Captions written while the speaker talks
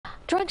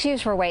Drugs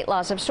used for weight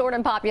loss have soared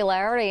in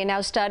popularity, and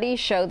now studies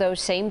show those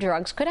same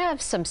drugs could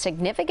have some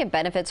significant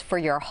benefits for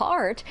your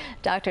heart.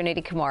 Dr.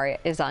 Nidhi Kumar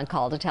is on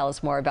call to tell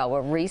us more about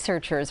what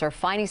researchers are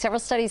finding. Several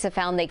studies have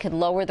found they could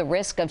lower the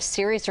risk of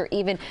serious or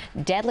even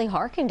deadly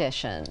heart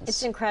conditions.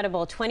 It's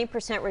incredible.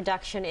 20%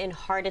 reduction in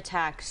heart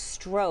attack,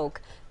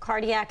 stroke,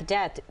 cardiac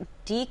death,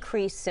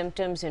 decreased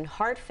symptoms in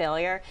heart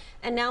failure,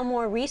 and now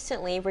more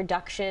recently,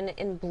 reduction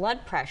in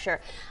blood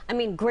pressure. I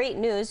mean, great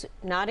news,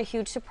 not a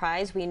huge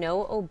surprise. We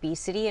know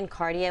obesity and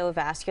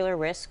cardiovascular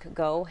risk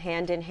go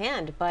hand in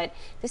hand, but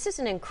this is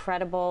an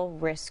incredible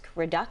risk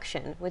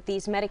reduction with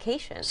these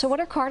medications. So what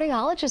are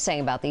cardiologists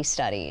saying about these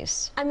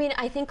studies? I mean,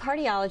 I think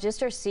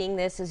cardiologists are seeing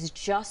this as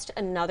just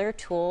another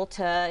tool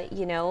to,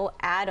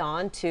 add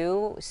on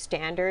to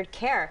standard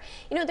care.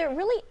 They're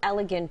really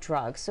elegant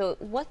drugs. So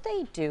what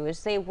they do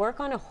is they work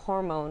on a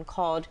hormone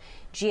called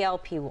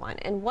GLP-1,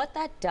 and what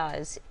that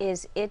does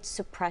is it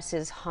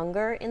suppresses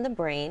hunger in the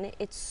brain,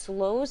 it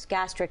slows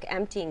gastric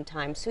emptying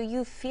time so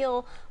you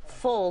feel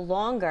full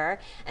longer,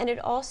 and it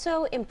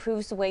also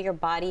improves the way your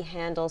body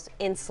handles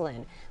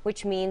insulin,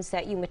 which means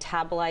that you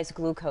metabolize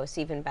glucose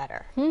even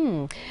better.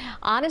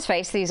 On its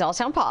face, these all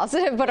sound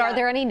positive, but are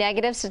there any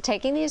negatives to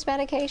taking these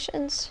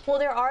medications? Well,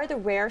 there are the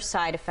rare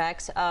side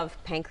effects of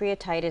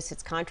pancreatitis.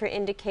 It's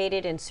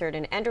contraindicated in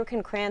certain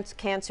endocrine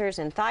cancers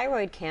and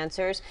thyroid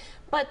cancers.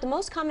 But the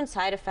most common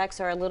side effects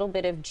are a little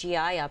bit of GI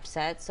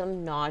upset,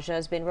 some nausea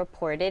has been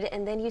reported,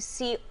 and then you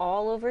see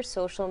all over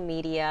social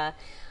media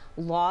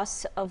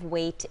loss of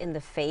weight in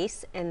the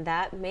face, and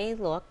that may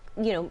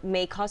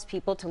may cause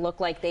people to look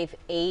like they've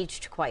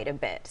aged quite a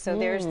bit. So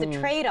there's the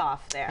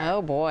trade-off there.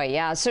 Oh boy,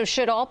 yeah. So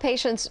should all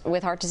patients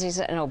with heart disease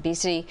and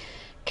obesity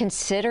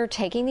consider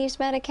taking these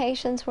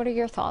medications? What are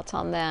your thoughts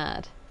on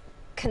that?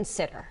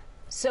 Consider.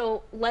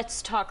 So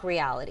let's talk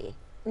reality.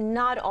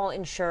 Not all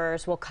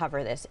insurers will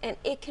cover this, and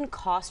it can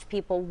cost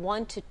people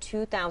 $1,000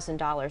 to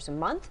 $2,000 a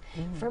month.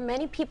 For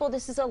many people,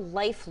 this is a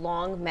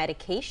lifelong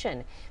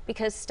medication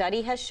because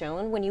study has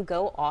shown when you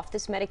go off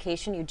this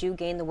medication, you do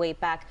gain the weight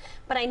back.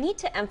 But I need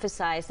to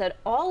emphasize that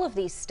all of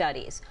these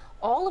studies,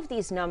 all of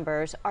these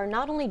numbers are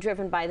not only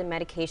driven by the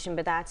medication,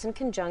 but that's in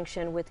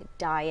conjunction with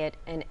diet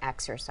and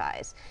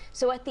exercise.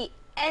 So at the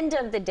end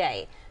of the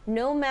day,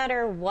 no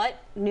matter what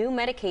new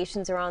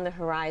medications are on the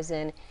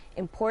horizon,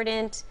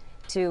 important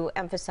to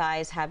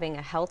emphasize having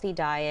a healthy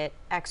diet,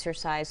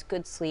 exercise,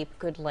 good sleep,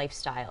 good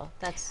lifestyle.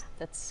 That's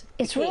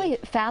It's really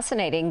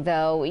fascinating,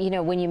 though,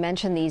 when you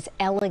mention these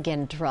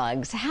elegant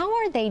drugs, how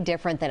are they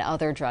different than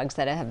other drugs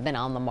that have been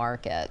on the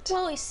market?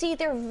 Well, you see,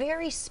 they're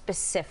very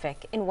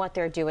specific in what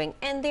they're doing,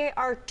 and they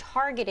are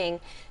targeting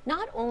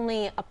not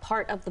only a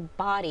part of the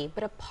body,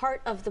 but a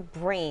part of the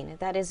brain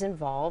that is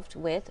involved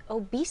with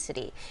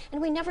obesity.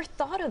 And we never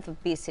thought of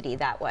obesity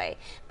that way,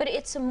 but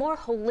it's a more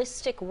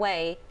holistic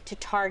way to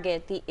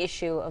target the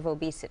issue of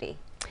obesity.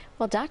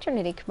 Well, Dr.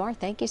 Nidhi Kumar,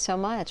 thank you so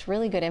much.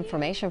 Really good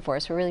information for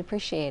us. We really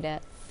appreciate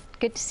it.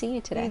 Good to see you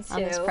today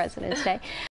on this President's Day.